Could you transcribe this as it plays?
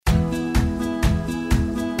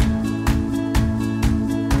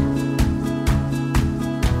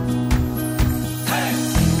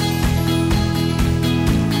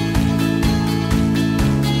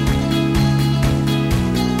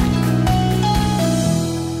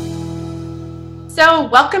So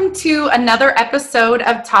welcome to another episode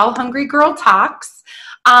of Tall Hungry Girl Talks.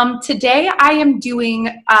 Today I am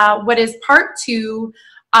doing what is part two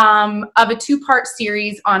of a two-part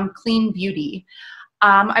series on clean beauty.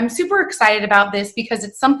 I'm super excited about this because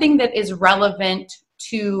it's something that is relevant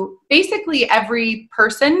to basically every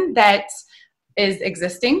person that is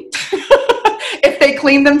existing. If they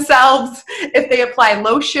clean themselves, if they apply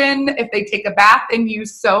lotion, if they take a bath and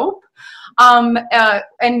use soap.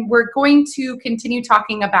 And we're going to continue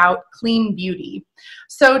talking about clean beauty.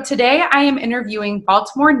 So today I am interviewing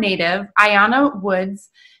Baltimore native Ayana Woods.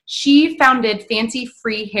 She founded Fancy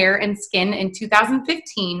Free Hair and Skin in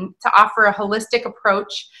 2015 to offer a holistic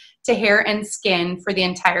approach to hair and skin for the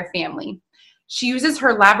entire family. She uses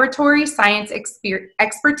her laboratory science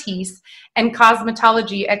expertise and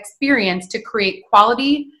cosmetology experience to create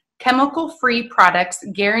quality, chemical-free products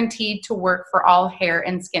guaranteed to work for all hair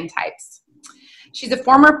and skin types. She's a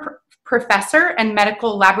former professor and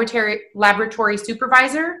medical laboratory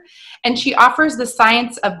supervisor, and she offers the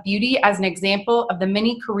science of beauty as an example of the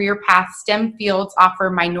many career paths STEM fields offer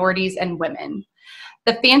minorities and women.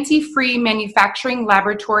 The Fancy Free Manufacturing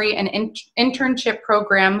Laboratory and Internship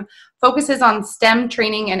Program focuses on STEM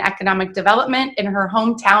training and economic development in her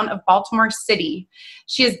hometown of Baltimore City.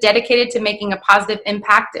 She is dedicated to making a positive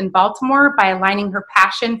impact in Baltimore by aligning her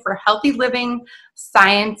passion for healthy living,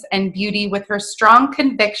 science, and beauty with her strong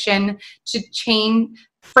conviction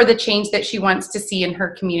for the change that she wants to see in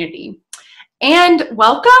her community. And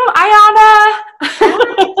welcome, Ayana.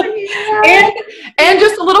 and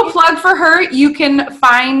just a little plug for her. You can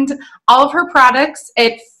find all of her products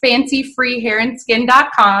at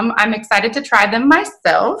fancyfreehairndskin.com. I'm excited to try them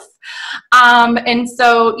myself. And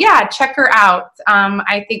so, yeah, check her out.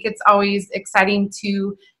 I think it's always exciting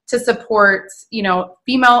to support,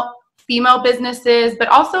 female businesses, but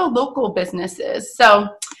also local businesses. So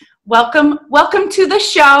welcome to the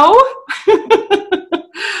show.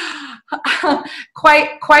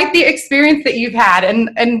 Quite the experience that you've had,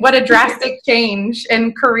 and what a drastic change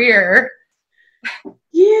in career.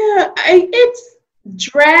 Yeah, it's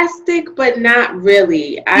drastic, but not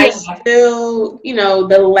really. I still,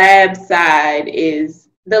 the lab side,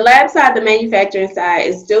 the manufacturing side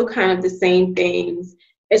is still kind of the same things.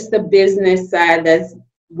 It's the business side that's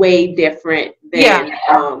way different than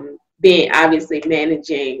being obviously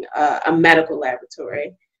managing a medical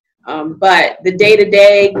laboratory. But the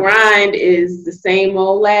day-to-day grind is the same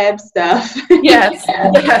old lab stuff. Yes.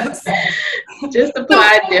 Just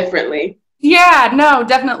applied differently. Yeah, no,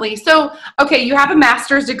 definitely. So, okay, you have a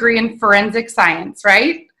master's degree in forensic science,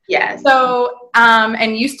 right? Yes. So,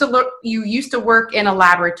 and you used to work in a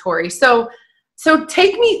laboratory. So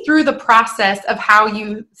take me through the process of how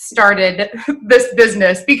you started this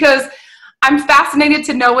business, because I'm fascinated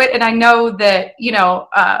to know it, and I know that,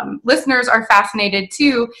 listeners are fascinated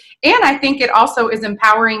too. And I think it also is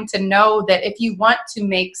empowering to know that if you want to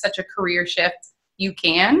make such a career shift, you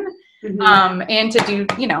can, and to do,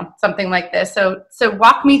 something like this. So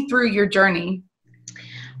walk me through your journey.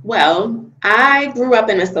 Well, I grew up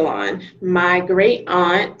in a salon. My great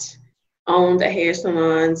aunt owned a hair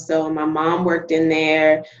salon, so my mom worked in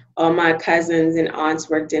there. All my cousins and aunts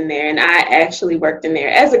worked in there, and I actually worked in there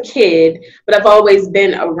as a kid, but I've always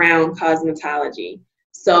been around cosmetology.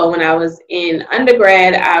 So when I was in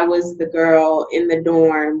undergrad, I was the girl in the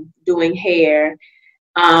dorm doing hair,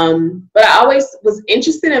 but I always was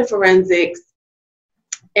interested in forensics.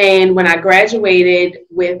 And when I graduated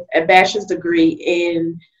with a bachelor's degree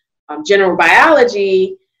in general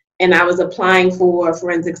biology, and I was applying for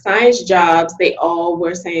forensic science jobs, they all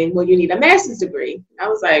were saying, well, you need a master's degree. I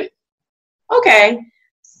was like, okay.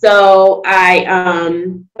 So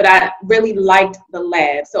but I really liked the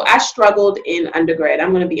lab. So I struggled in undergrad,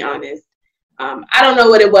 I'm going to be honest. I don't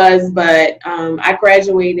know what it was, but I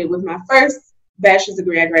graduated with my first bachelor's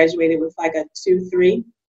degree. I graduated with like a 2.3.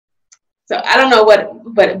 So I don't know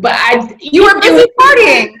what, but You were busy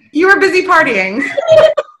partying. You were busy partying.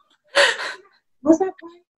 Was that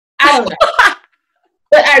fun? I don't know.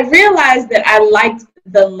 But I realized that I liked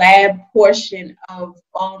the lab portion of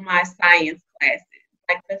all my science classes.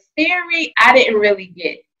 Like the theory, I didn't really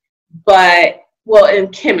get, in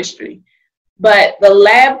chemistry. But the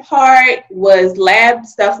lab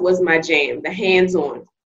stuff was my jam, the hands-on.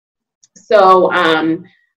 So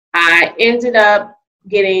I ended up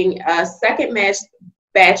getting a second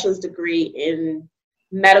bachelor's degree in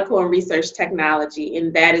medical and research technology,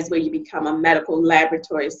 and that is where you become a medical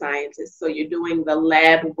laboratory scientist. So you're doing the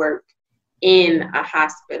lab work in a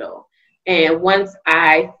hospital. And once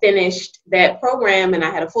I finished that program and I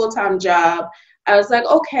had a full-time job, I was like,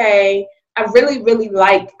 okay, I really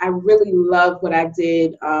love what I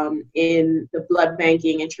did in the blood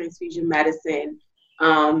banking and transfusion medicine.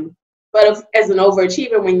 But as an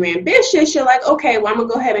overachiever, when you're ambitious, you're like, okay, well, I'm going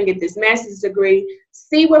to go ahead and get this master's degree,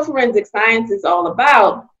 see what forensic science is all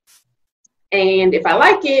about. And if I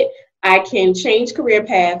like it, I can change career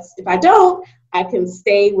paths. If I don't, I can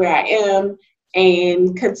stay where I am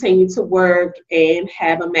and continue to work and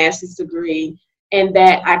have a master's degree. And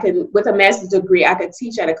that I can, with a master's degree, I could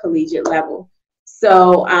teach at a collegiate level.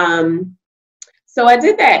 So, so I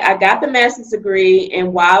did that. I got the master's degree,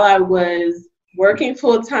 and while I was working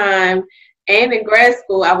full time and in grad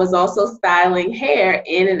school, I was also styling hair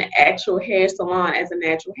in an actual hair salon as a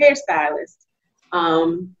natural hairstylist.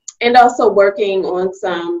 And also working on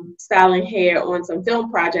some styling hair on some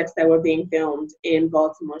film projects that were being filmed in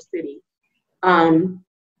Baltimore City.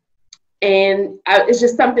 It's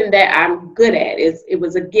just something that I'm good at. It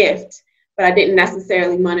was a gift, but I didn't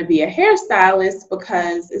necessarily want to be a hairstylist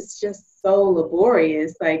because it's just so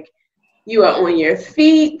laborious. Like, you are on your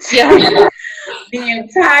feet the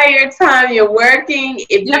entire time you're working.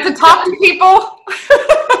 If you have to talk to people.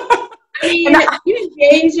 I mean, you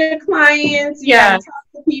engage your clients, you have to talk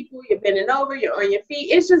to people, you're bending over, you're on your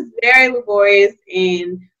feet. It's just very laborious.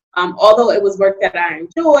 And although it was work that I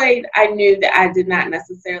enjoyed, I knew that I did not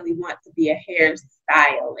necessarily want to be a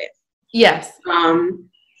hairstylist. Yes.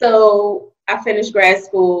 So I finished grad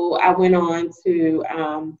school. I went on to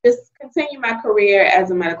just continue my career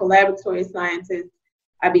as a medical laboratory scientist.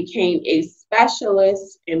 I became a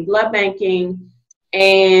specialist in blood banking.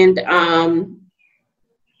 And,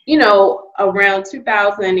 around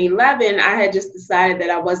 2011, I had just decided that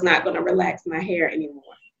I was not going to relax my hair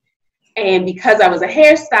anymore. And because I was a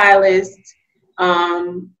hairstylist,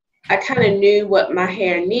 I kind of knew what my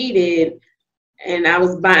hair needed, and I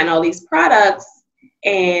was buying all these products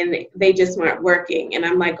and they just weren't working. And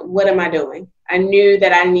I'm like, what am I doing? I knew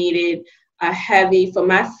that I needed a heavy, for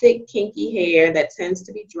my thick, kinky hair that tends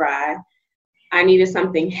to be dry, I needed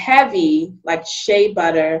something heavy like shea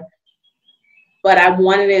butter, but I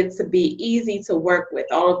wanted it to be easy to work with.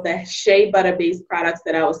 All of the shea butter based products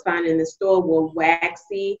that I was finding in the store were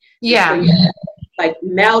waxy. Yeah. So you like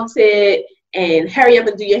melt it and hurry up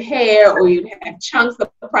and do your hair, or you'd have chunks of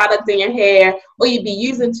product in your hair, or you'd be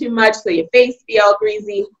using too much so your face be all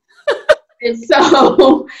greasy. And so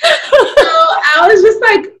I was just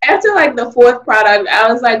like, after like the fourth product,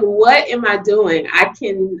 I was like, what am I doing? I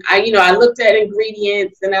looked at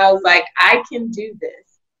ingredients and I was like, I can do this.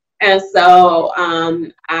 And so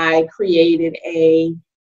I created a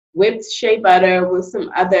whipped shea butter with some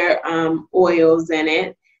other oils in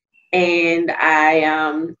it. And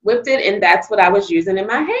I whipped it, and that's what I was using in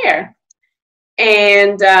my hair.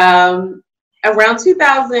 And around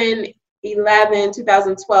 2011,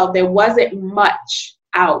 2012, there wasn't much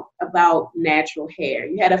out about natural hair.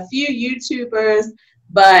 You had a few YouTubers,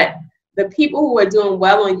 but the people who were doing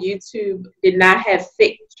well on YouTube did not have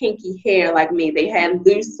thick, kinky hair like me. They had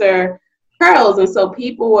looser curls, and so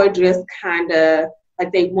people were just kind of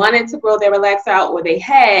like, they wanted to grow their relax out, or they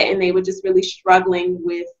had, and they were just really struggling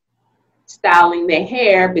with styling their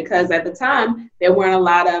hair, because at the time there weren't a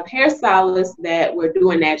lot of hairstylists that were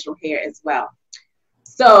doing natural hair as well.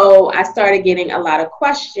 So I started getting a lot of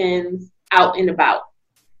questions out and about.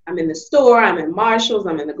 I'm in the store, I'm in Marshall's,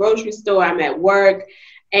 I'm in the grocery store, I'm at work,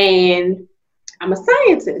 and I'm a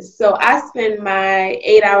scientist. So I spend my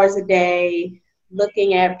 8 hours a day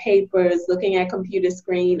looking at papers, looking at computer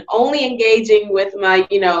screen, only engaging with my,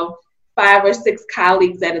 5 or 6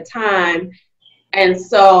 colleagues at a time. And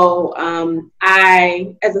so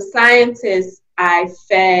as a scientist, I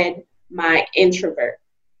fed my introvert.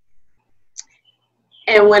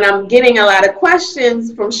 And when I'm getting a lot of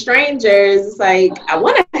questions from strangers, it's like, I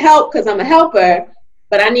want to help because I'm a helper,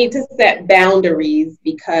 but I need to set boundaries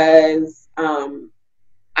because I'm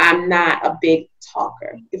not a big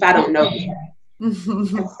talker if I don't know you.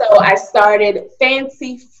 So I started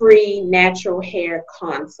Fancy Free Natural Hair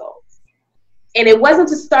Consults. And it wasn't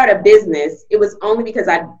to start a business. It was only because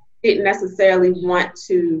I didn't necessarily want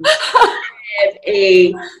to have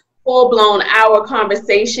a full-blown hour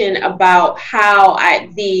conversation about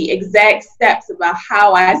the exact steps about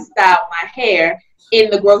how I style my hair in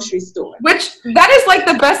the grocery store. Which, that is like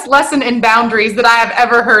the best lesson in boundaries that I have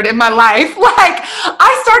ever heard in my life. Like,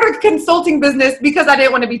 I started a consulting business because I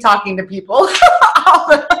didn't want to be talking to people.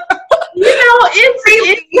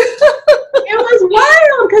 It was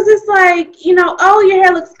wild, because it's like, oh, your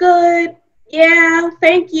hair looks good. Yeah,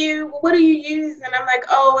 thank you. What do you use? And I'm like,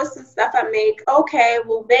 oh, it's the stuff I make. Okay,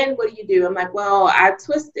 well, then what do you do? I'm like, well, I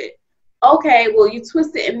twist it. Okay, well, you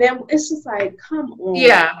twist it, and then it's just like, come on.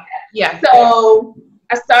 Yeah. So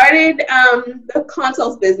I started the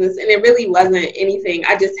consults business, and it really wasn't anything.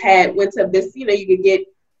 I just went to this, you know, you could get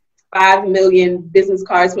 5 million business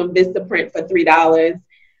cards from Vistaprint for $3.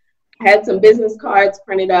 I had some business cards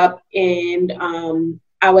printed up, and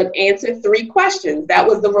I would answer 3 questions. That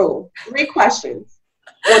was the rule. 3 questions.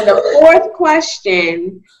 On the 4th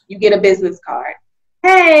question, you get a business card.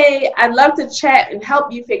 Hey, I'd love to chat and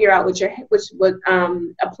help you figure out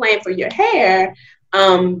a plan for your hair,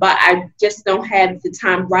 but I just don't have the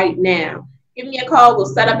time right now. Give me a call. We'll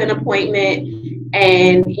set up an appointment,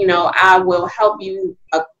 and you know, I will help you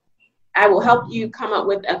come up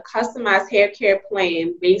with a customized hair care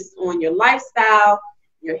plan based on your lifestyle,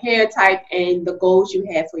 your hair type, and the goals you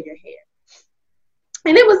have for your hair.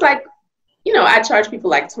 And it was like, you know, I charge people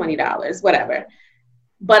like $20, whatever.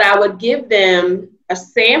 But I would give them a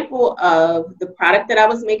sample of the product that I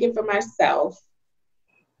was making for myself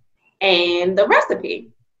and the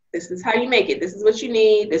recipe. This is how you make it. This is what you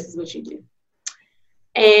need. This is what you do.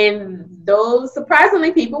 And those,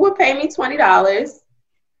 surprisingly, people would pay me $20,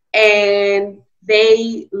 and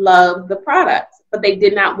they loved the product, but they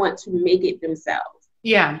did not want to make it themselves.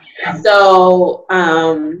 Yeah. So,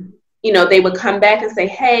 you know, they would come back and say,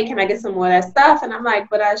 hey, can I get some more of that stuff? And I'm like,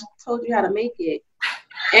 but I told you how to make it.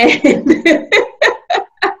 And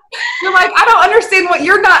you're like, I don't understand what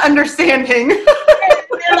you're not understanding.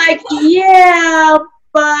 They're like, yeah,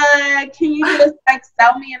 but can you just like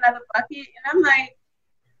sell me another bucket? And I'm like,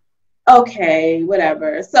 okay,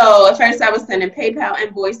 whatever. So at first I was sending PayPal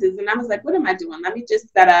invoices, and I was like, what am I doing? Let me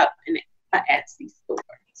just set up an Etsy store.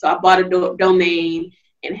 So I bought a domain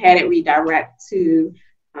and had it redirect to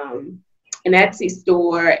an Etsy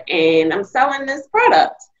store, and I'm selling this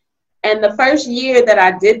product. And the first year that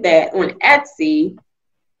I did that on Etsy,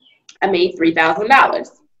 I made $3,000. And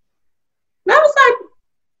I was like,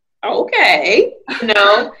 okay, you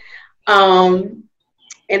know. And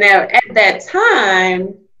at that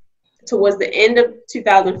time, towards the end of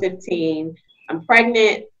 2015, I'm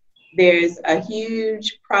pregnant. There's a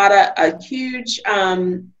huge change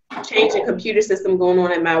in computer system going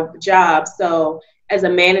on in my job. So as a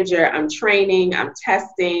manager, I'm training, I'm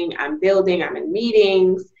testing, I'm building, I'm in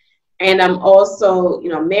meetings. And I'm also, you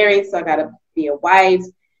know, married, so I got to be a wife.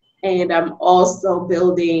 And I'm also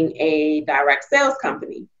building a direct sales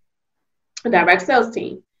company, a direct sales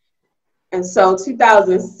team. And so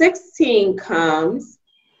 2016 comes,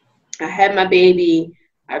 I had my baby,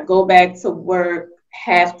 I go back to work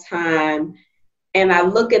half-time, and I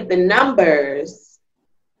look at the numbers,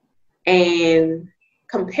 and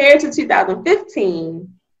compared to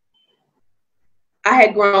 2015, I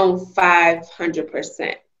had grown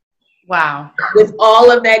 500%. Wow. With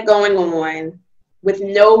all of that going on, with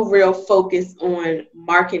no real focus on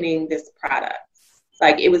marketing this product.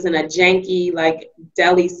 Like, it was in a janky, like,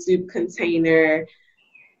 deli soup container,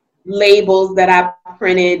 labels that I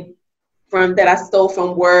printed that I stole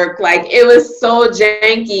from work. Like, it was so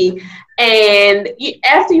janky. And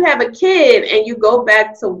after you have a kid and you go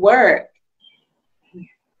back to work,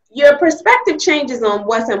 your perspective changes on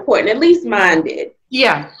what's important. At least mine did.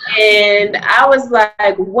 Yeah. And I was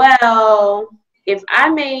like, well, if I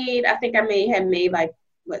think I had made like,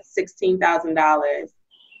 what, $16,000.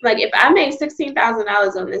 Like, if I made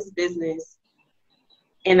 $16,000 on this business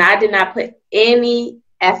and I did not put any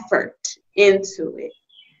effort into it,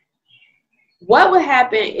 what would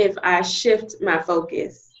happen if I shift my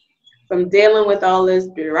focus from dealing with all this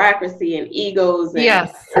bureaucracy and egos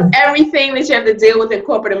and everything that you have to deal with in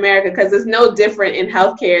corporate America? Because it's no different in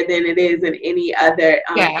healthcare than it is in any other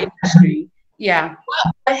industry. Yeah.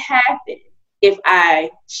 What would happen if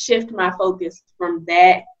I shift my focus from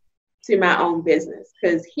that to my own business?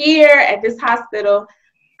 Because here at this hospital,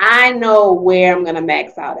 I know where I'm going to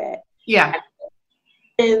max out at. Yeah.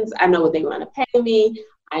 I know what they want to pay me.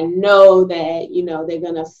 I know that, you know, they're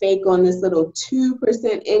going to fake on this little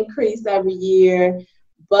 2% increase every year.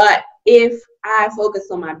 But if I focus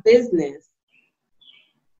on my business,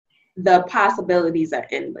 the possibilities are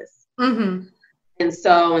endless. Mm-hmm. And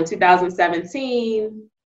so in 2017,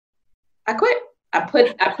 I quit. I put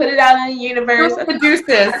it out in the universe. Produce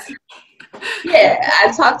this. Yeah,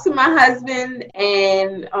 I talked to my husband,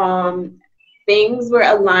 and things were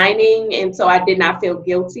aligning, and so I did not feel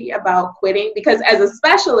guilty about quitting, because as a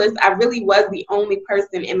specialist, I really was the only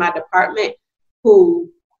person in my department who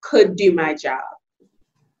could do my job.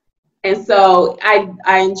 And so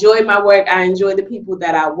I enjoyed my work. I enjoyed the people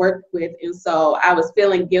that I worked with, and so I was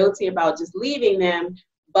feeling guilty about just leaving them.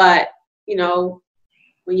 But, you know,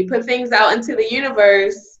 when you put things out into the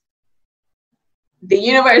universe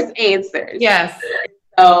answers. Yes.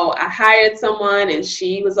 So I hired someone, and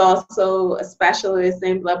she was also a specialist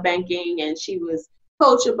in blood banking, and she was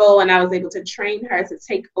coachable, and I was able to train her to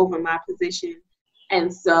take over my position.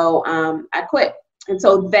 And so I quit. And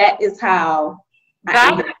so that is how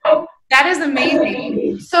that is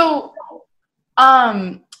amazing. So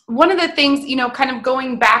one of the things, you know, kind of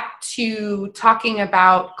going back to talking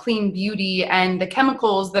about clean beauty and the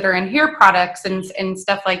chemicals that are in hair products and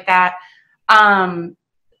stuff like that,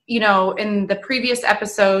 you know, in the previous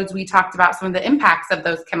episodes, we talked about some of the impacts of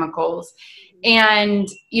those chemicals. And,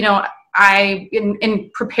 you know,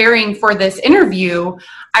 in preparing for this interview,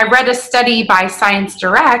 I read a study by Science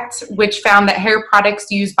Direct, which found that hair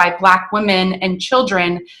products used by Black women and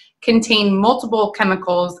children contain multiple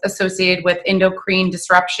chemicals associated with endocrine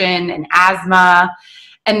disruption and asthma.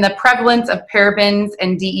 And the prevalence of parabens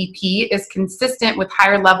and DEP is consistent with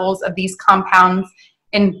higher levels of these compounds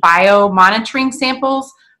in biomonitoring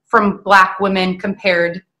samples from Black women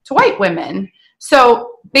compared to white women.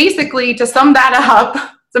 So basically, to sum that up,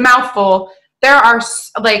 it's a mouthful, there are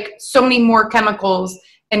like so many more chemicals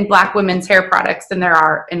in Black women's hair products than there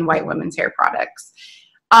are in white women's hair products.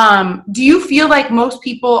 Do you feel like most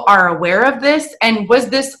people are aware of this? And was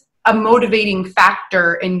this a motivating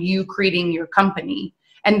factor in you creating your company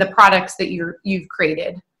and the products that you've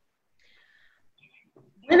created?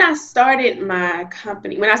 When I started my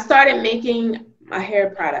company, when I started making my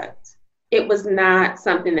hair products, it was not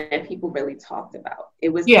something that people really talked about. It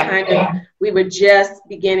was we were just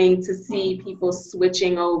beginning to see people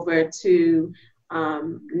switching over to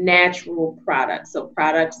natural products. So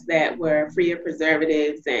products that were free of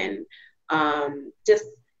preservatives and just,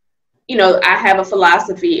 you know, I have a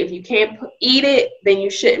philosophy, if you can't eat it, then you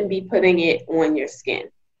shouldn't be putting it on your skin,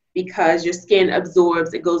 because your skin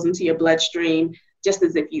absorbs, it goes into your bloodstream just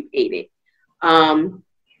as if you ate it.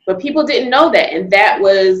 But people didn't know that. And that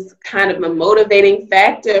was kind of a motivating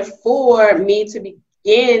factor for me to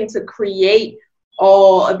begin to create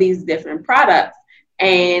all of these different products.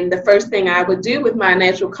 And the first thing I would do with my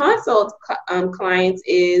natural consult clients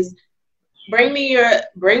is bring me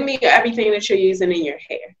everything that you're using in your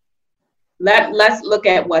hair. Let's look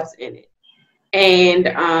at what's in it.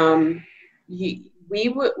 And we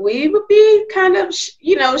would be kind of,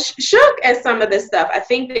 shook at some of this stuff. I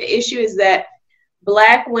think the issue is that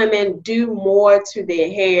Black women do more to their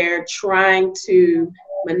hair, trying to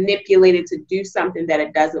manipulate it to do something that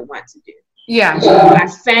it doesn't want to do. Yeah. So I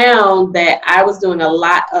found that I was doing a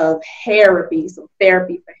lot of therapy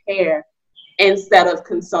for hair instead of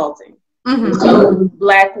consulting. Mm-hmm. So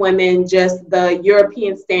Black women, just the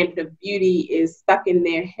European standard of beauty is stuck in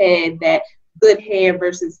their head, that good hair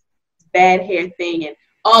versus bad hair thing and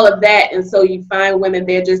all of that. And so you find women,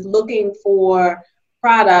 they're just looking for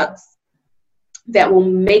products that will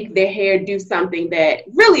make their hair do something that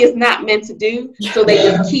really is not meant to do. So they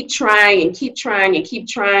just keep trying and keep trying and keep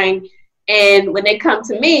trying. And when they come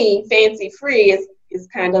to me, Fancy Free is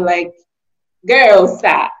kind of like, girl,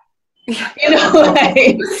 stop. You know,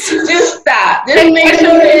 like, just stop. Just make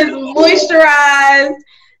sure it's moisturized.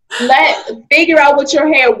 Figure out what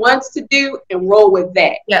your hair wants to do and roll with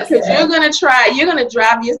that. Yes. Because you're gonna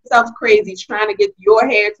drive yourself crazy trying to get your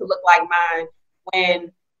hair to look like mine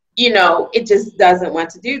when, you know, it just doesn't want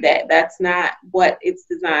to do that. That's not what it's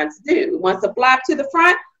designed to do. It wants to block to the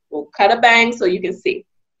front, we'll cut a bang so you can see.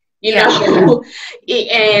 You know?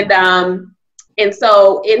 And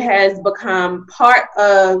so it has become part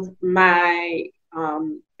of my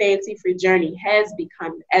Fancy Free journey, has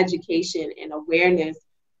become education and awareness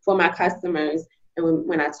for my customers. And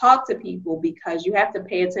when I talk to people, because you have to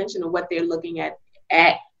pay attention to what they're looking at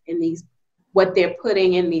in these, what they're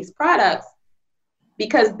putting in these products,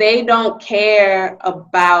 because they don't care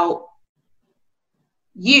about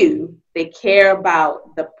you, they care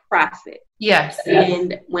about the profit. Yes.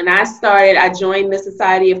 And when I started, I joined the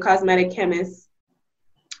Society of Cosmetic Chemists,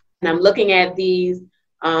 and I'm looking at these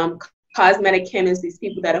cosmetic chemists, these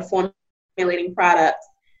people that are formulating products,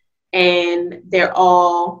 and they're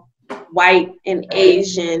all white and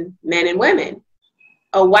Asian men and women.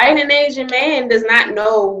 A white and Asian man does not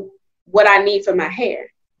know what I need for my hair.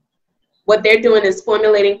 What they're doing is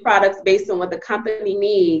formulating products based on what the company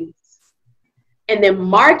needs, and then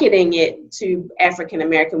marketing it to African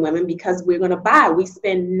American women because we're going to buy. We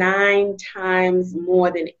spend 9 times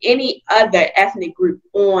more than any other ethnic group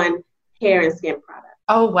on hair and skin products.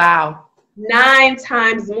 Oh, wow. 9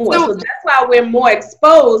 times more. So that's why we're more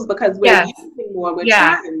exposed, because we're using more, we're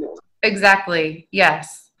trying more. Exactly.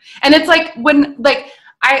 Yes. And it's like when, like,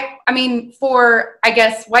 I mean, for, I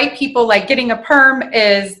guess, white people, like getting a perm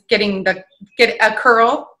is get a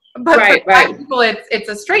curl. But for black people, it's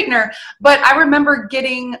a straightener. But I remember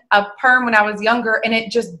getting a perm when I was younger and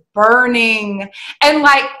it just burning. And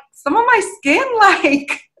like some of my skin,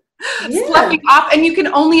 like, sloughing off. And you can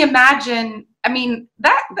only imagine, I mean,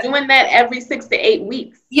 doing that every 6 to 8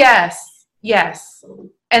 weeks. Yes.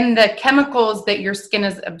 And the chemicals that your skin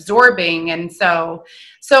is absorbing. And so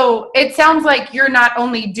it sounds like you're not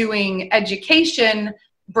only doing education,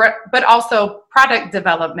 but also product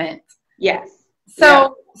development. Yes.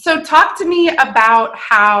 So talk to me about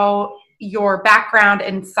how your background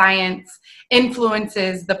in science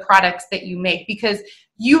influences the products that you make, because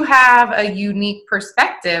you have a unique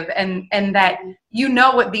perspective and that you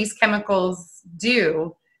know what these chemicals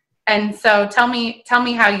do. And so tell me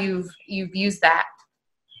how you've used that.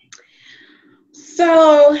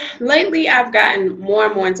 So lately I've gotten more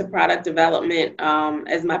and more into product development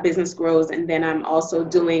as my business grows. And then I'm also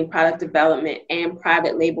doing product development and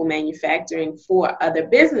private label manufacturing for other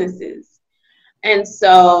businesses. And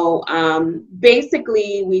so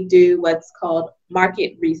basically we do what's called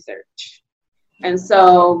market research. And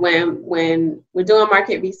so when we're doing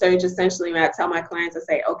market research, essentially when I tell my clients, I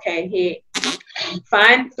say, okay, here,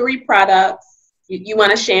 find 3 products. You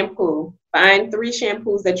want a shampoo. Find 3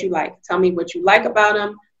 shampoos that you like. Tell me what you like about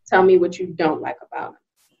them. Tell me what you don't like about them.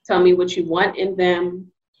 Tell me what you want in them.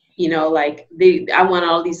 You know, like I want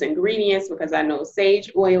all these ingredients because I know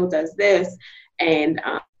sage oil does this, and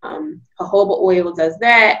jojoba oil does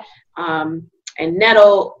that, and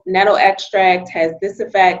nettle extract has this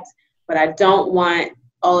effect, but I don't want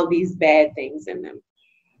all of these bad things in them.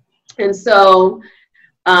 And so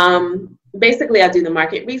basically I do the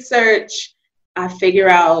market research. I figure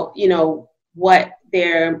out, you know, what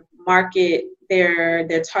their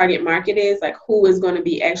target market is, like who is going to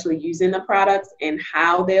be actually using the products and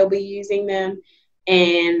how they'll be using them.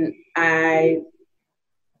 And I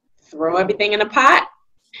throw everything in a pot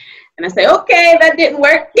and I say, okay, that didn't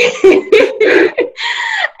work.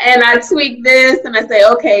 And I tweak this and I say,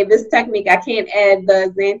 okay, this technique, I can't add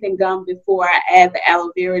the xanthan gum before I add the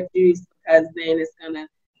aloe vera juice because then it's going to,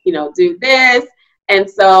 you know, do this. And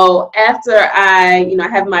so after I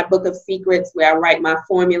have my book of secrets where I write my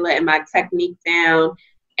formula and my technique down.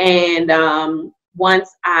 And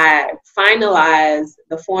once I finalize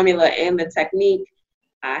the formula and the technique,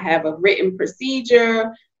 I have a written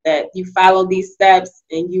procedure that you follow these steps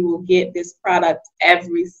and you will get this product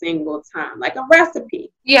every single time, like a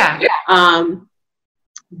recipe. Yeah.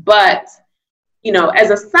 But, you know, as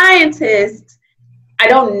a scientist, I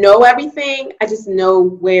don't know everything. I just know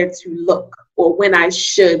where to look or when I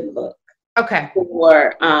should look. Okay.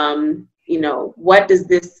 Or, you know, what does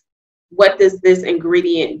this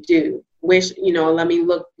ingredient do? Which, you know, let me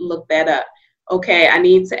look that up. Okay, I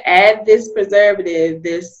need to add this preservative,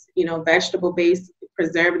 this, you know, vegetable-based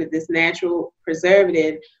preservative, this natural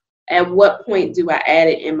preservative. At what point do I add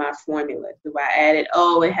it in my formula? Do I add it?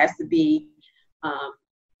 Oh, it has to be,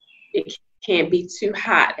 it can't be too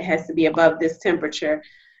hot. It has to be above this temperature,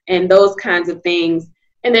 and those kinds of things.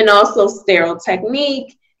 And then also sterile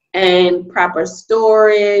technique and proper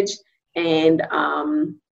storage and,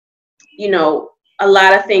 you know, a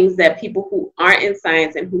lot of things that people who aren't in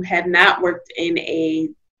science and who have not worked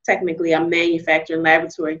in technically a manufacturing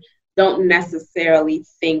laboratory don't necessarily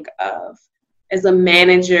think of. As a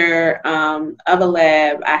manager of a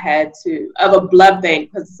lab, of a blood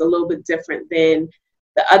bank, because it's a little bit different than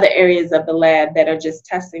the other areas of the lab that are just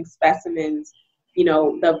testing specimens. You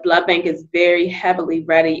know, the blood bank is very heavily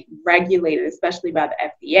regulated, especially by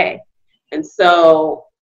the FDA. And so,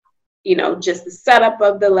 you know, just the setup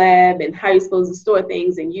of the lab and how you're supposed to store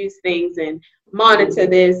things and use things and monitor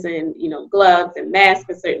this and, you know, gloves and masks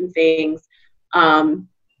for certain things.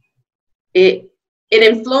 It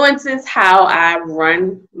influences how I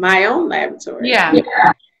run my own laboratory. Yeah.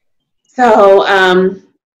 So,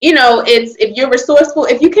 you know, if you're resourceful,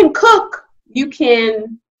 if you can cook, you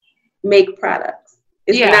can make products.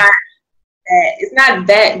 It's not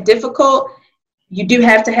that difficult. You do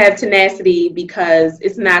have to have tenacity because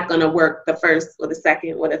it's not going to work the first or the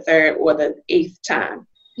second or the third or the 8th time.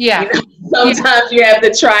 Yeah. You know, sometimes you have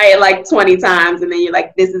to try it like 20 times and then you're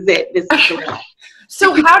like, this is it. This is the one.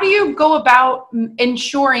 So how do you go about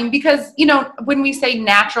ensuring, because, you know, when we say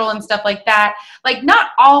natural and stuff like that, like not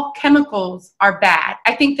all chemicals are bad.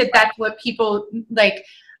 I think that's what people like,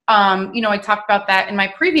 you know, I talked about that in my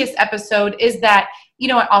previous episode, is that, you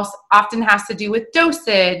know, it also often has to do with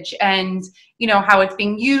dosage and, you know, how it's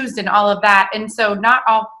being used and all of that. And so not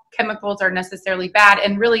all chemicals are necessarily bad,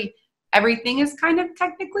 and really everything is kind of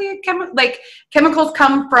technically a chemical. Like chemicals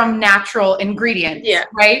come from natural ingredients,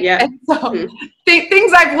 right? Yeah. And so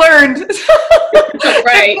things I've learned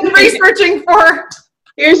right. researching for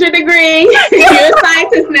Here's your degree. You're a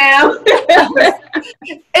scientist now.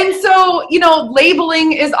 And so,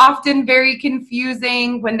 labeling is often very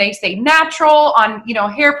confusing when they say natural on,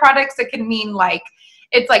 hair products. It can mean like,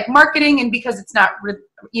 it's like marketing, and because it's not,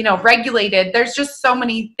 regulated, there's just so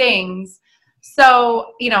many things.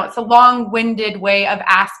 So, it's a long-winded way of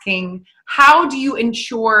asking, how do you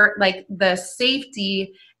ensure like the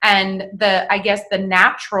safety and the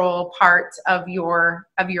natural part of your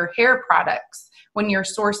hair products when you're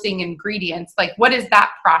sourcing ingredients? Like, what is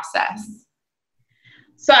that process?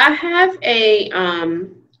 So I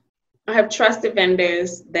have trusted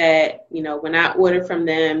vendors that, when I order from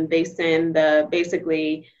them, they send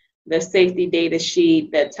basically the safety data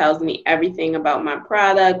sheet that tells me everything about my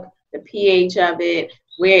product, the pH of it,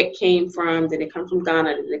 where it came from. Did it come from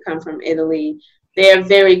Ghana? Did it come from Italy? They're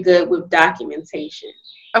very good with documentation.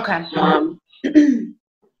 Okay.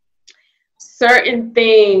 Certain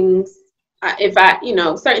things,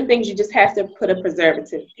 certain things you just have to put a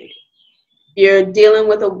preservative in. If you're dealing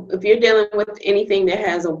with anything that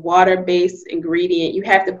has a water-based ingredient, you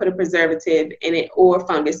have to put a preservative in it, or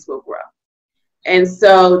fungus will grow. And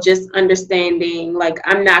so just understanding, like,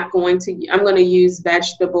 I'm going to use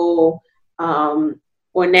vegetable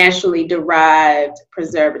or naturally derived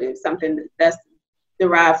preservatives, something that's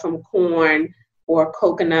derived from corn or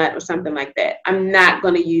coconut or something like that. I'm not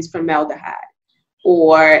going to use formaldehyde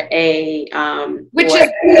or which is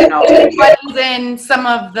what is in some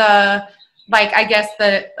of the, like, I guess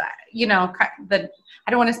I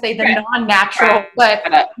don't want to say the non-natural, but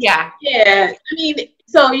yeah. Yeah. I mean,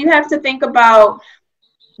 so you have to think about,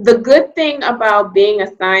 the good thing about being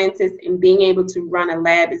a scientist and being able to run a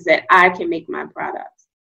lab is that I can make my products.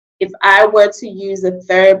 If I were to use a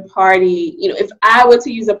third party, if I were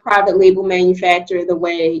to use a private label manufacturer the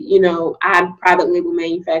way, I'm private label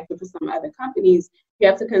manufacturer for some other companies, you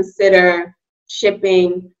have to consider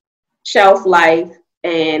shipping, shelf life,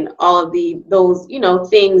 and all of those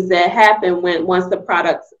things that happen once the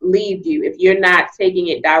products leave you. If you're not taking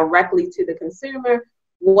it directly to the consumer,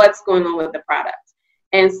 what's going on with the product?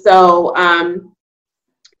 And so, I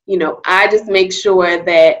just make sure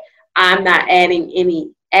that I'm not adding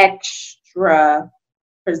any extra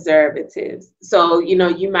preservatives. So,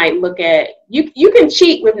 you might look at, you can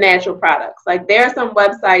cheat with natural products. Like, there are some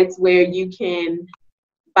websites where you can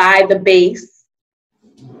buy the base,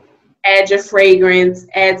 add your fragrance,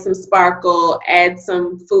 add some sparkle, add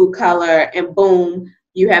some food color, and boom,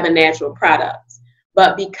 you have a natural product.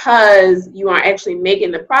 But because you aren't actually making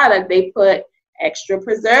the product, they put extra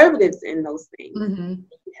preservatives in those things. Mm-hmm.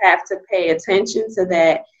 You have to pay attention to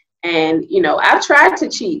that. And, I've tried to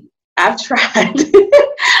cheat. I have tried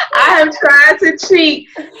to cheat.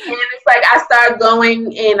 And it's like, I start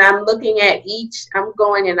going and I'm looking at I'm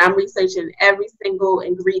researching every single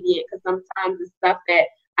ingredient, because sometimes it's stuff that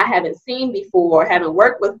I haven't seen before, haven't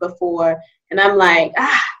worked with before. And I'm like,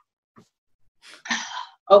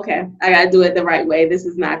 okay, I got to do it the right way. This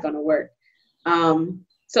is not going to work.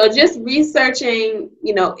 So just researching,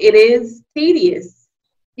 it is tedious.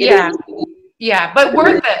 Yeah, but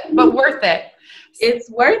worth it. It's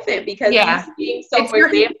worth it because for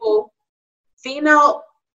example,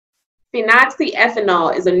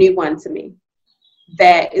 phenoxyethanol is a new one to me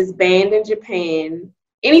that is banned in Japan.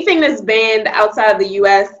 Anything that's banned outside of the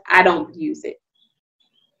US, I don't use it.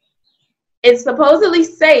 It's supposedly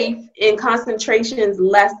safe in concentrations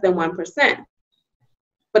less than 1%.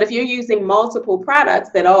 But if you're using multiple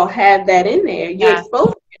products that all have that in there, you're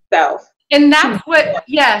exposing yourself. And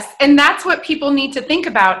that's what people need to think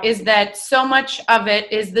about, is that so much of it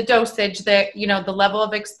is the dosage, that, the level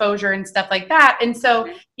of exposure and stuff like that. And so,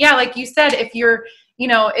 like you said, if you're,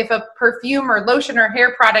 if a perfume or lotion or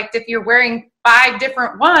hair product, if you're wearing 5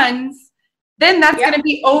 different ones, then that's going to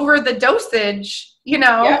be over the dosage,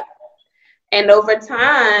 Yep. And over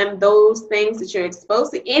time, those things that you're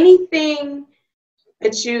exposed to, anything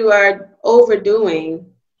that you are overdoing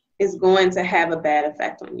is going to have a bad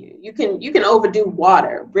effect on you. You can overdo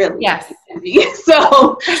water, really. Yes.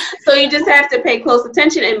 So you just have to pay close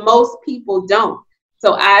attention, and most people don't.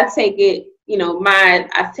 So I take it,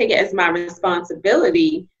 as my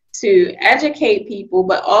responsibility to educate people,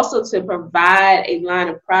 but also to provide a line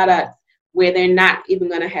of products where they're not even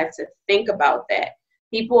going to have to think about that.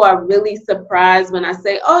 People are really surprised when I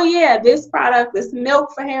say, oh yeah, this product, this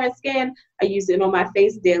milk for hair and skin, I use it on my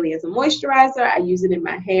face daily as a moisturizer. I use it in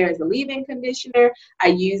my hair as a leave-in conditioner. I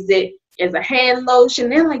use it as a hand lotion.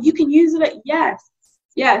 They're like, you can use it? Yes,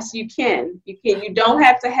 you can. You don't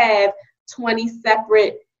have to have 20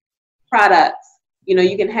 separate products.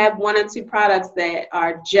 You can have 1 or 2 products that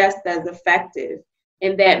are just as effective.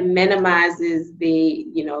 and that minimizes the,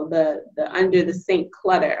 the under the sink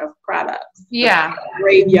clutter of products. Yeah. The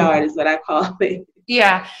graveyard is what I call it.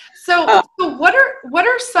 Yeah. So what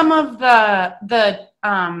are some of the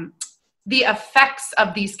effects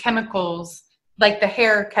of these chemicals, like the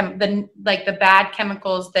the bad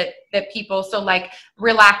chemicals that people, so like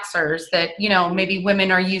relaxers that, maybe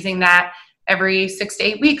women are using that every 6 to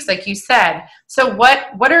 8 weeks, like you said. So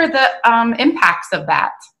what are the impacts of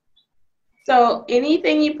that? So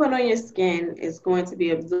anything you put on your skin is going to be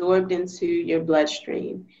absorbed into your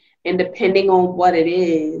bloodstream. And depending on what it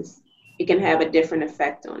is, it can have a different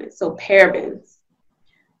effect on it. So parabens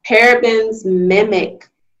mimic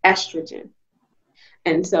estrogen.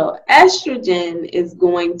 And so estrogen is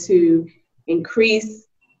going to increase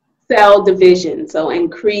cell division, so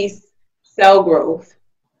increase cell growth.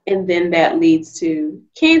 And then that leads to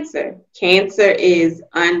cancer. Cancer is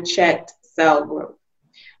unchecked cell growth.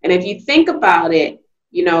 And if you think about it,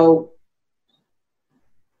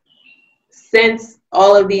 since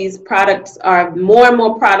all of these products more and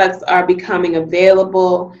more products are becoming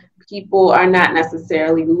available, people are not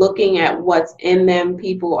necessarily looking at what's in them.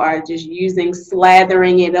 People are just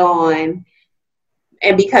slathering it on.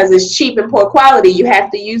 And because it's cheap and poor quality, you have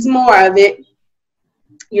to use more of it.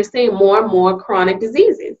 You're seeing more and more chronic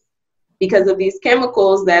diseases because of these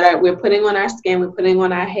chemicals that we're putting on our skin, we're putting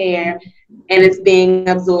on our hair, and it's being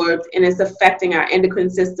absorbed, and it's affecting our endocrine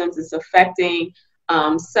systems. It's affecting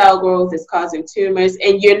cell growth. It's causing tumors,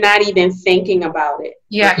 and you're not even thinking about it.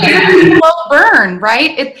 Yeah, it's a slow burn,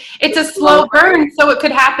 right? It's a slow burn, so it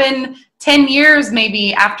could happen 10 years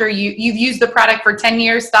maybe after you've used the product for 10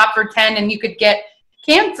 years, stop for 10, and you could get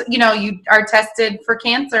cancer. You are tested for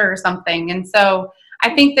cancer or something. And so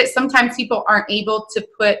I think that sometimes people aren't able to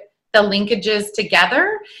put the linkages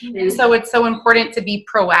together. Mm-hmm. And so it's so important to be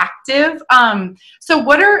proactive. So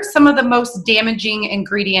what are some of the most damaging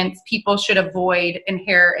ingredients people should avoid in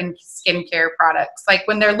hair and skincare products? Like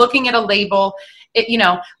when they're looking at a label,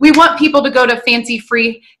 we want people to go to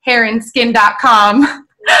fancyfreehairandskin.com.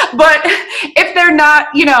 But if they're not,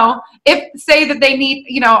 if say that they need,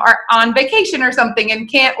 are on vacation or something and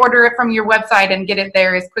can't order it from your website and get it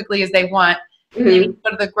there as quickly as they want, mm-hmm. They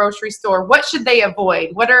go to the grocery store, what should they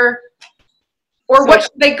avoid? What should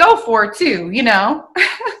they go for too,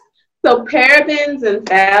 So parabens and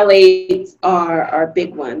phthalates are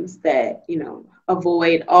big ones that,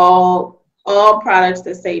 avoid all products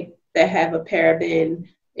that have a paraben.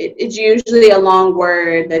 It's usually a long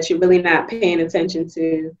word that you're really not paying attention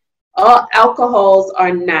to. All alcohols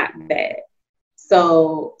are not bad.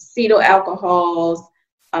 So cetyl alcohols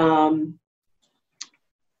are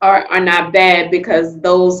not bad because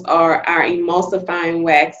those are our emulsifying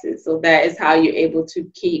waxes. So that is how you're able to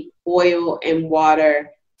keep oil and water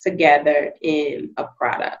together in a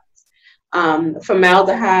product.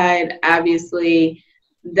 Formaldehyde, obviously,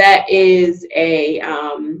 that is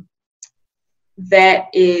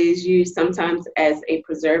used sometimes as a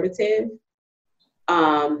preservative,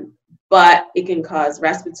 but it can cause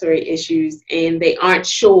respiratory issues, and they aren't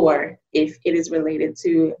sure if it is related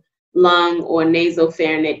to lung or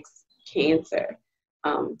nasopharynx cancer.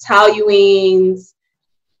 Toluenes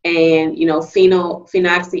and,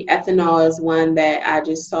 phenoxyethanol is one that I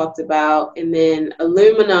just talked about. And then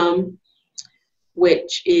aluminum,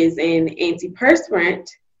 which is an antiperspirant,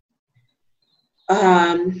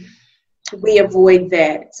 we avoid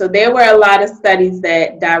that. So there were a lot of studies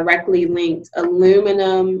that directly linked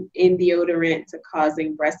aluminum in deodorant to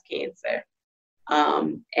causing breast cancer.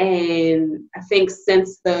 And I think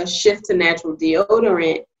since the shift to natural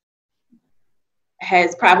deodorant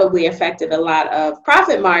has probably affected a lot of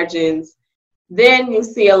profit margins, then you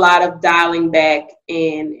see a lot of dialing back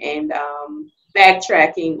and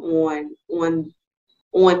backtracking on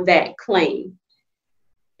that claim.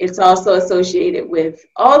 It's also associated with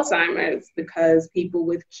Alzheimer's because people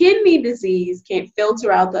with kidney disease can't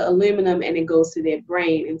filter out the aluminum and it goes to their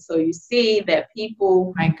brain. And so you see that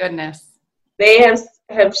people, my goodness, there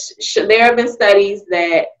have been studies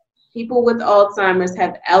that people with Alzheimer's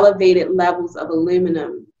have elevated levels of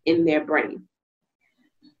aluminum in their brain.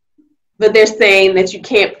 But they're saying that you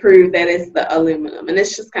can't prove that it's the aluminum. And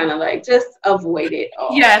it's just kind of like, just avoid it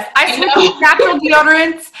all. Yes, I switch natural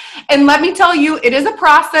deodorants. And let me tell you, it is a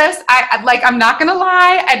process. I'm not going to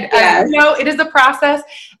lie. It is a process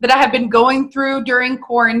that I have been going through during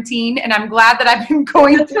quarantine. And I'm glad that I've been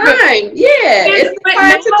going through it. Yeah, it's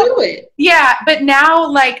time to do it. Yeah, but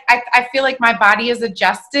now, I feel like my body is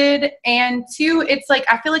adjusted. And two, it's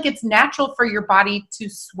I feel like it's natural for your body to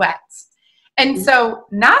sweat. And so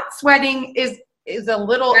not sweating is is a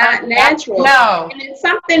little not natural. No. And it's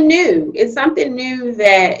something new. It's something new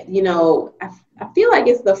that, you know, I feel like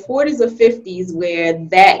it's the 40s or 50s where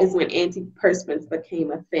that is when antiperspirants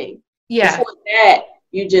became a thing. Yeah. Before that,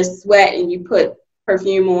 you just sweat and you put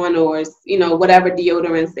perfume on, or, you know, whatever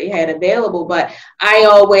deodorants they had available. But I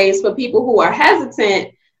always, for people who are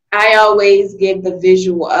hesitant, I always give the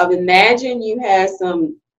visual of, imagine you have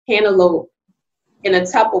some cantaloupe in a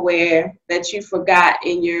Tupperware that you forgot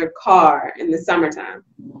in your car in the summertime.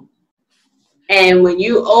 And when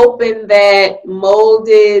you open that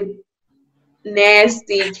molded,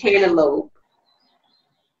 nasty cantaloupe,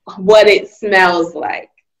 what it smells like.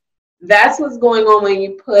 That's what's going on when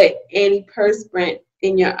you put antiperspirant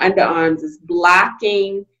in your underarms. It's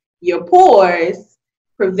blocking your pores,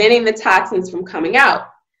 preventing the toxins from coming out.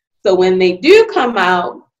 So when they do come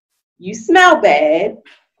out, you smell bad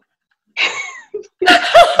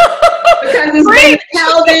because it's been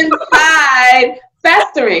held inside,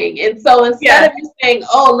 festering. And so instead of you saying,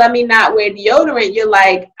 oh, let me not wear deodorant, you're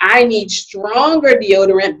like, I need stronger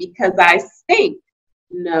deodorant because I stink.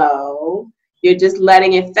 No, you're just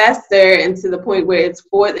letting it fester, and to the point where it's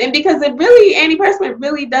and because it really, antiperspirant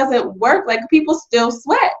really doesn't work. Like, people still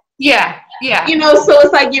sweat. Yeah. You know, so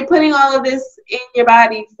it's like you're putting all of this in your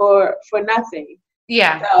body for nothing.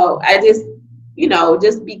 Yeah. So I just, you know,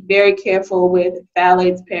 just be very careful with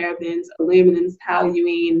phthalates, parabens, aluminums,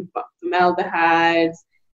 toluene, formaldehydes.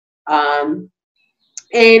 And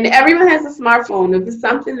everyone has a smartphone. If it's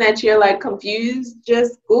something that you're like confused,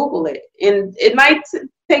 just Google it. And it might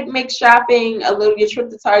make shopping your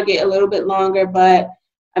trip to Target a little bit longer, but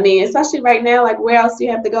I mean, especially right now, like, where else do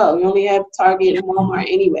you have to go? You only have Target and Walmart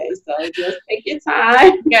anyway, so just take your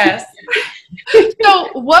time. Yes. So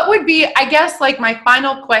what would be, I guess, like, my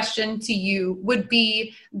final question to you would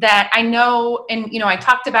be that I know, and, you know, I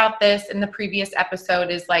talked about this in the previous episode,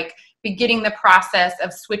 is like beginning the process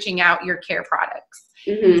of switching out your care products.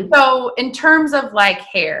 Mm-hmm. So in terms of like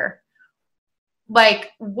hair,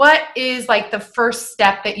 like, what is like the first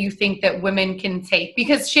step that you think that women can take?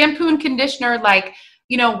 Because shampoo and conditioner, like,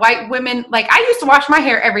 you know, white women, like, I used to wash my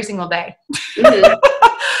hair every single day. Mm-hmm.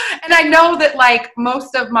 And I know that, like,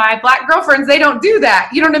 most of my Black girlfriends, they don't do that.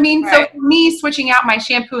 You know what I mean? Right. So for me, switching out my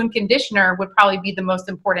shampoo and conditioner would probably be the most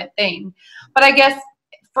important thing. But I guess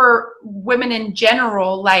for women in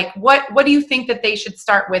general, like, what do you think that they should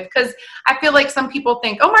start with? Because I feel like some people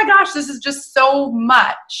think, oh my gosh, this is just so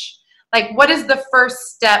much. Like, what is the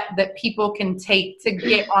first step that people can take to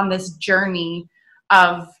get on this journey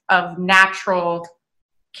of natural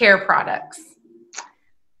care products?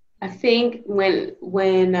 I think when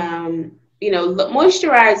you know,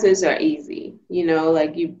 moisturizers are easy. You know,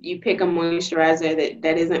 like, you pick a moisturizer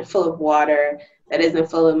that isn't full of water, that isn't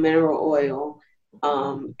full of mineral oil,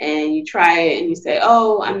 and you try it and you say,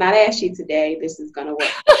 oh, I'm not ashy today, this is gonna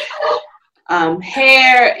work.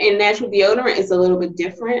 Hair and natural deodorant is a little bit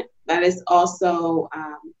different. That is also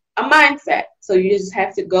a mindset. So you just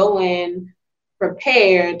have to go in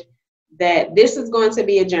prepared that this is going to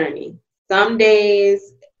be a journey. Some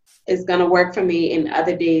days it's going to work for me, and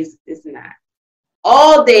other days it's not.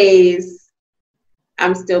 All days,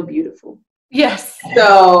 I'm still beautiful. Yes.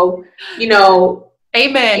 So, you know,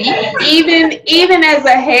 amen. Even as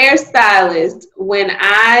a hairstylist, when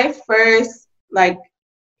I first, like,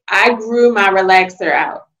 I grew my relaxer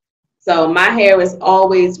out. So my hair was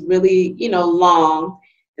always really, you know, long.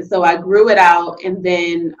 And so I grew it out. And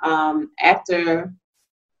then after,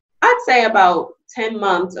 I'd say about 10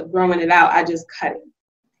 months of growing it out, I just cut it.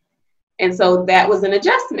 And so that was an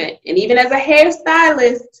adjustment. And even as a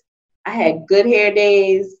hairstylist, I had good hair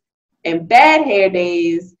days and bad hair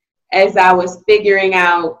days as I was figuring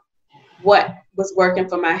out what was working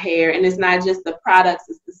for my hair. And it's not just the products,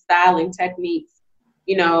 it's the styling techniques,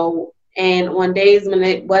 you know. And on days when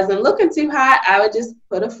it wasn't looking too hot, I would just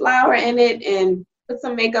put a flower in it and put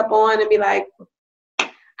some makeup on and be like,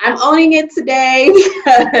 I'm owning it today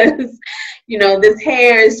because, you know, this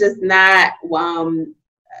hair is just not,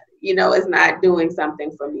 you know, it's not doing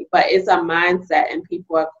something for me. But it's a mindset, and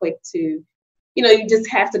people are quick to, you know, you just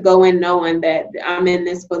have to go in knowing that I'm in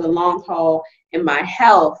this for the long haul, and my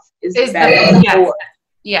health is better.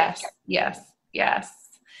 Yes.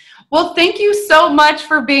 Well, thank you so much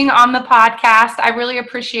for being on the podcast. I really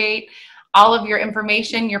appreciate all of your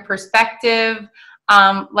information, your perspective.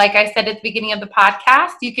 Like I said at the beginning of the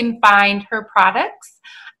podcast, you can find her products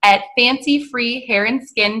at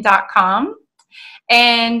fancyfreehairandskin.com.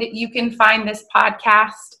 And you can find this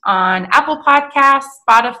podcast on Apple Podcasts,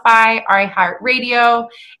 Spotify, iHeartRadio,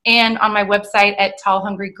 and on my website at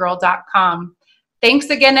tallhungrygirl.com. Thanks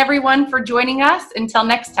again, everyone, for joining us. Until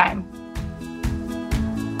next time.